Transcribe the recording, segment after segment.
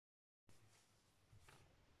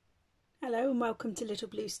Hello and welcome to Little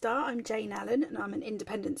Blue Star. I'm Jane Allen and I'm an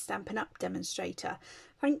independent Stampin' Up demonstrator.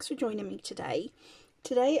 Thanks for joining me today.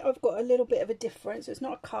 Today I've got a little bit of a difference. It's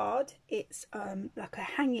not a card, it's like a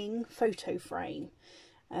hanging photo frame.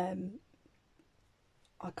 I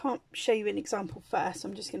can't show you an example first.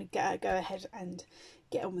 I'm just going to go ahead and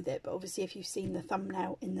get on with it. But obviously if you've seen the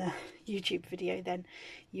thumbnail in the YouTube video, then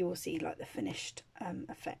you will see like the finished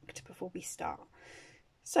effect before we start.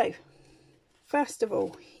 So first of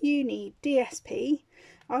all, you need DSP.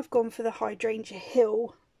 I've gone for the Hydrangea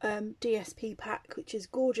Hill DSP pack, which is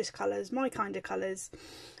gorgeous colours, my kind of colours.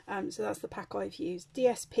 So that's the pack I've used.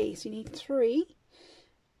 DSP, so you need 3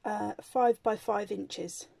 5 by 5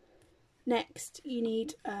 inches. Next, you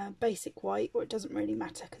need basic white, or it doesn't really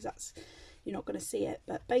matter because that's you're not going to see it,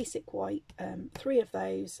 but basic white, 3 of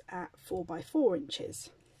those at 4 by 4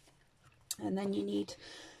 inches. And then you need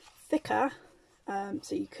thicker.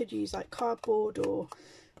 So you could use like cardboard or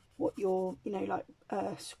what your, like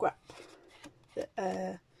scrap,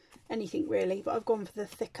 anything really. But I've gone for the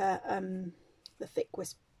thicker, the thick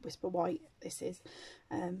whisper white. This is,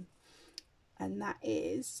 and that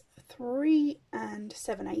is 3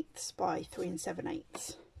 7/8 by 3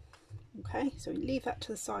 7/8. Okay, so we leave that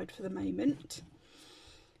to the side for the moment,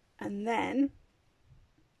 and then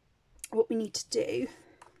what we need to do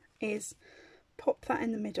is pop that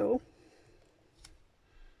in the middle.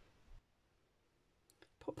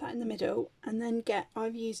 And then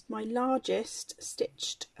I've used my largest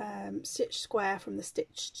stitched square from the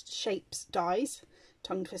Stitched Shapes dies,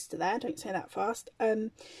 tongue twister there, don't say that fast,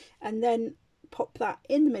 and then pop that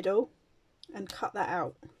in the middle and cut that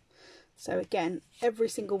out. So again, every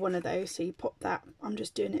single one of those, so you pop that, I'm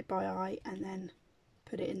just doing it by eye, and then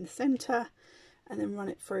put it in the centre and then run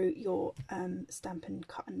it through your Stampin'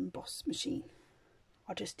 Cut and Emboss machine.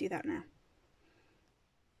 I'll just do that now.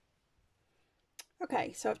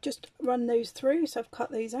 Okay, so I've just run those through, so I've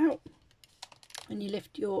cut those out. And you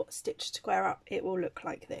lift your stitched square up, it will look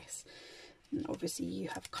like this. And obviously you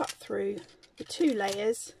have cut through the 2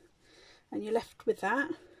 layers and you're left with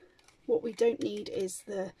that. What we don't need is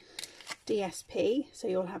the DSP, so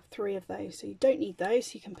you'll have 3 of those. So you don't need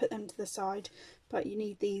those, you can put them to the side, but you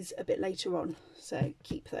need these a bit later on, so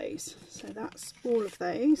keep those. So that's all of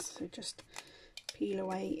those. So just peel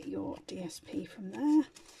away your DSP from there.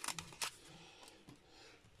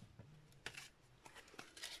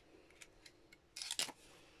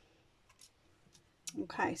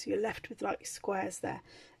 Okay, so you're left with like squares there.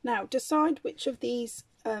 Now decide which of these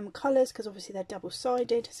colours, because obviously they're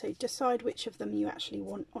double-sided, so decide which of them you actually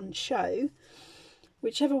want on show.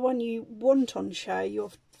 Whichever one you want on show,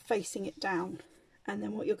 you're facing it down, and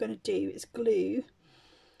then what you're going to do is glue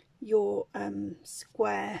your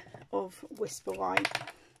square of whisper white,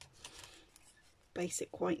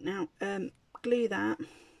 basic white now, glue that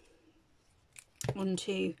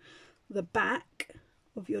onto the back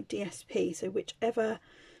of your DSP. So whichever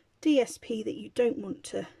DSP that you don't want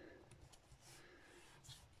to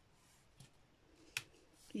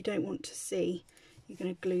see, you're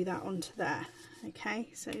going to glue that onto there. Okay,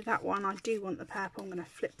 so that one, I do want the purple. I'm going to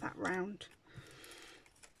flip that round.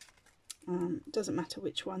 Doesn't matter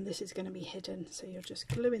which one, this is going to be hidden, so you're just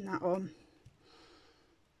gluing that on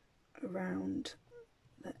around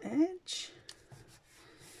the edge.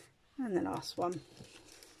 And the last one,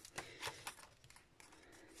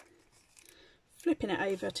 flipping it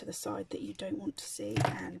over to the side that you don't want to see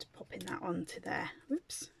and popping that onto there.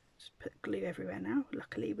 Whoops, just put glue everywhere now.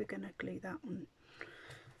 Luckily we're going to glue that on,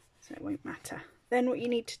 so it won't matter. Then what you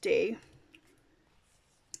need to do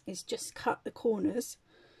is just cut the corners,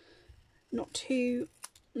 not too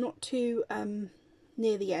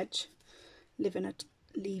near the edge, leaving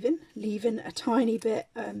a tiny bit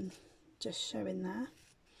just showing there.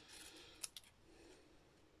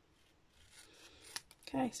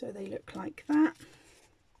 Okay, so they look like that,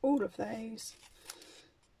 all of those.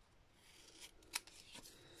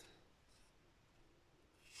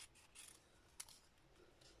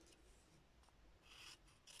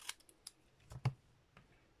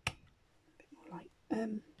 A bit more like,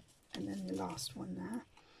 and then the last one there.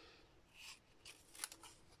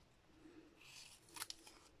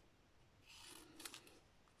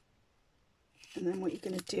 And then what you're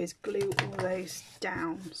going to do is glue all those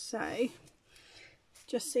down, so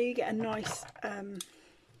just so you get a nice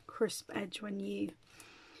crisp edge when you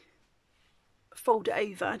fold it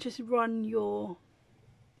over. Just run your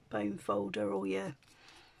bone folder or your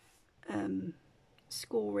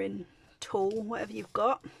scoring tool, whatever you've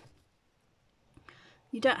got.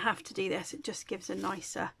 You don't have to do this, it just gives a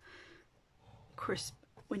nicer crisp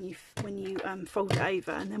when you fold it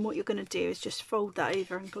over. And then what you're going to do is just fold that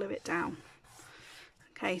over and glue it down.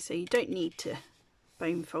 Okay, so you don't need to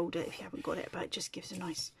bone fold it if you haven't got it, but it just gives a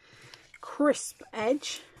nice crisp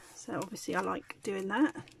edge. So obviously I like doing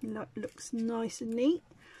that. Looks nice and neat.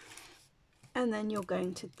 And then you're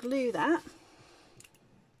going to glue that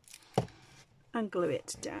and glue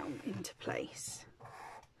it down into place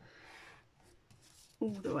all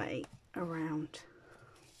the way around.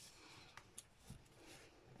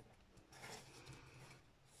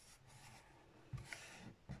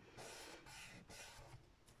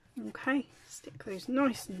 Okay, stick those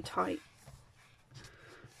nice and tight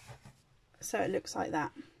so it looks like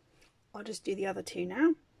that. I'll just do the other two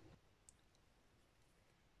now.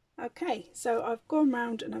 Okay, so I've gone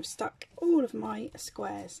round and I've stuck all of my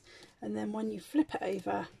squares, and then when you flip it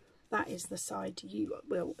over, that is the side you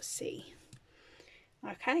will see.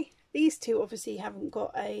 Okay, these two obviously haven't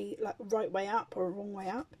got a like right way up or a wrong way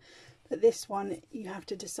up, but this one you have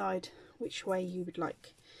to decide which way you would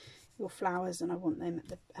like your flowers, and I want them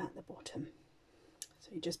at the bottom, so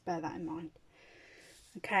you just bear that in mind.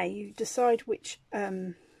 Okay, you decide which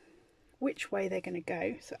way they're going to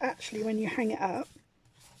go. So actually when you hang it up,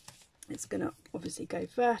 it's going to obviously go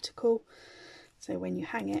vertical, so when you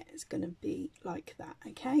hang it, it's going to be like that.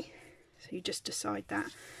 Okay, so you just decide that.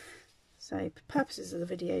 So for purposes of the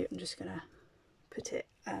video, I'm just going to put it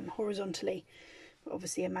horizontally, but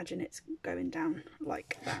obviously imagine it's going down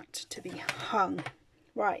like that to be hung.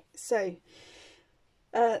 Right, so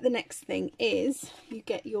the next thing is you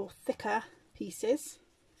get your thicker pieces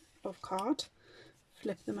of card,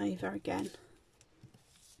 flip them over again,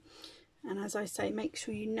 and as I say, make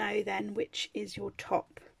sure you know then which is your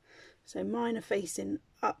top. So mine are facing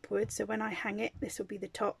upwards, so when I hang it, this will be the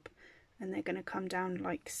top, and they're going to come down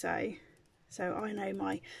like so. So I know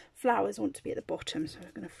my flowers want to be at the bottom, so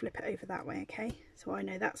I'm going to flip it over that way. Okay, so I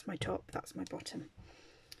know that's my top, that's my bottom.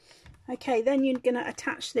 Okay, then you're going to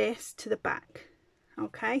attach this to the back.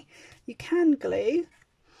 Okay, you can glue.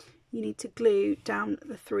 You need to glue down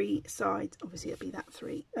the three sides. Obviously it'll be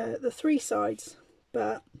the three sides,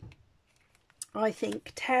 but I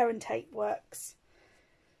think tear and tape works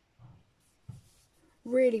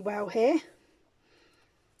really well here.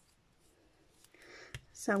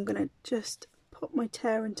 So I'm going to just pop my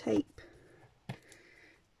tear and tape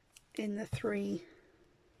in the three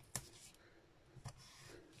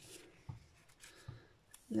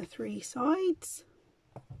sides.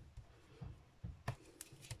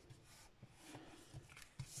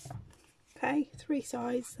 Okay, three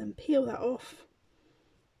sides, then peel that off.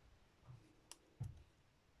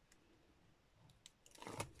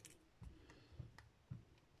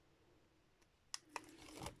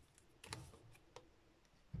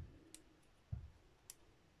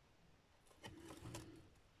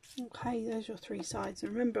 Okay, there's your three sides,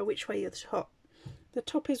 and remember which way you're the top. The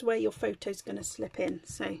top is where your photo is going to slip in,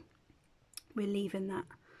 so we're leaving that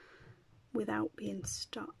without being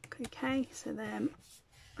stuck. Okay, so then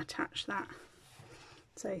attach that.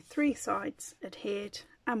 So three sides adhered,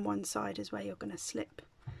 and one side is where you're going to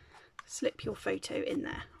slip your photo in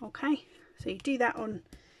there. Okay, so you do that on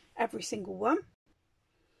every single one.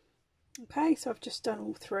 Okay, so I've just done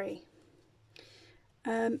all three.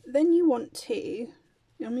 Then you want to,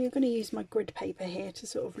 you're going to use my grid paper here to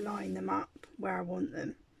sort of line them up where I want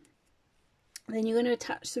them. And then you're going to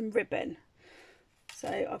attach some ribbon. So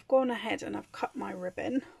I've gone ahead and I've cut my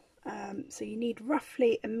ribbon. So you need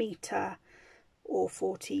roughly 1 metre or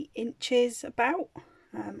 40 inches about.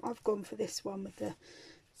 I've gone for this one with the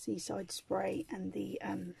seaside spray and the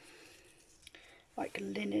like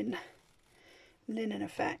linen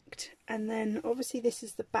effect. And then obviously this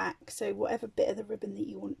is the back, so whatever bit of the ribbon that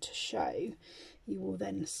you want to show, you will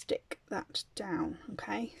then stick that down.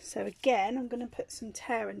 Okay, so again I'm going to put some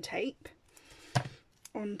tear and tape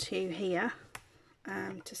onto here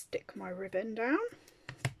to stick my ribbon down.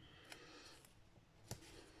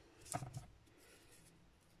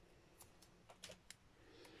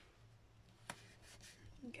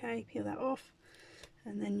 Okay, peel that off,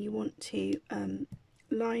 and then you want to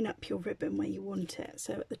line up your ribbon where you want it.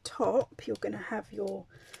 So at the top you're going to have your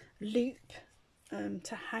loop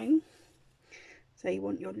to hang. So you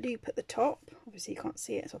want your loop at the top. Obviously you can't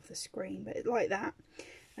see it, it's off the screen, but it's like that,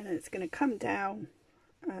 and then it's going to come down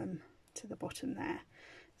to the bottom there.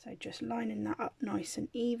 So just lining that up nice and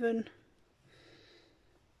even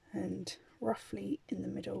and roughly in the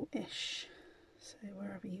middle-ish, so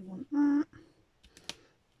wherever you want that,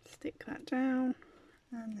 stick that down,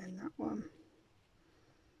 and then that one.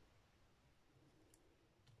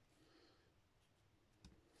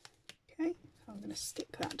 Okay, so I'm going to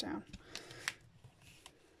stick that down,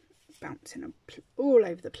 bouncing all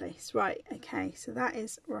over the place. Right, okay, so that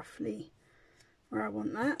is roughly where I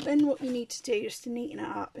want that. Then what you need to do, just to neaten it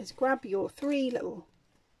up, is grab your 3 little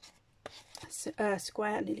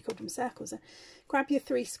square, I nearly called them circles, grab your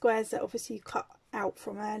 3 squares that obviously you cut out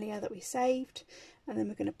from earlier that we saved, and then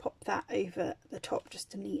we're going to pop that over the top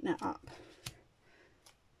just to neaten it up.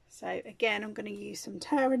 So again, I'm going to use some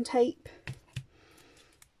tear and tape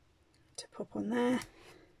to pop on there,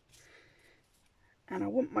 and I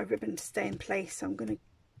want my ribbon to stay in place, so I'm going to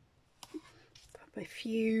pop a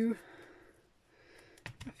few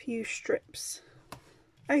strips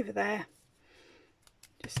over there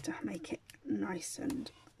just to make it nice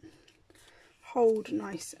and hold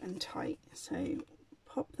nice and tight. So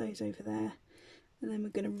pop those over there, and then we're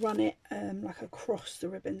going to run it like across the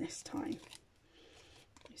ribbon this time.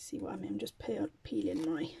 You see what I mean? I'm just peeling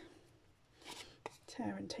my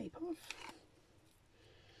tear and tape off.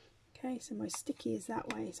 Okay, so my sticky is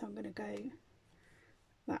that way, so I'm going to go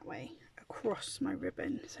that way across my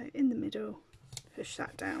ribbon. So in the middle, push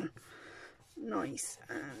that down nice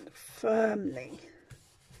and firmly,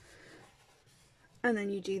 and then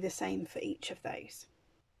you do the same for each of those.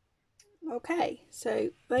 Okay, so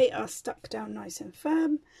they are stuck down nice and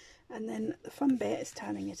firm, and then the fun bit is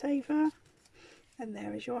turning it over, and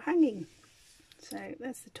there is your hanging. So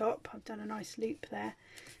there's the top. I've done a nice loop there,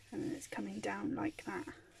 and then it's coming down like that.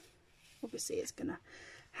 Obviously it's going to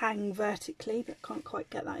hang vertically, but can't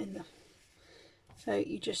quite get that in there. So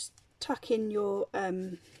you just tuck in your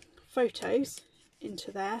photos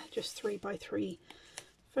into there, just 3x3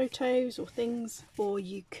 photos or things, or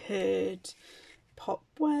you could pop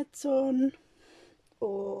words on,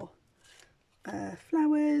 or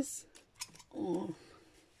flowers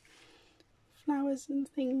and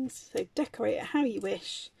things. So decorate it how you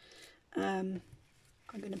wish. I'm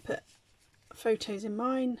going to put photos in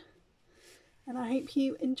mine, and I hope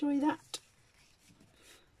you enjoy that.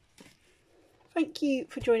 Thank you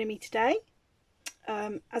for joining me today.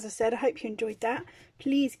 As I said, I hope you enjoyed that.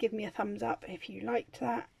 Please give me a thumbs up if you liked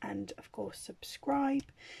that, and of course subscribe,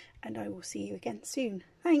 and I will see you again soon.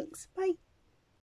 Thanks, bye.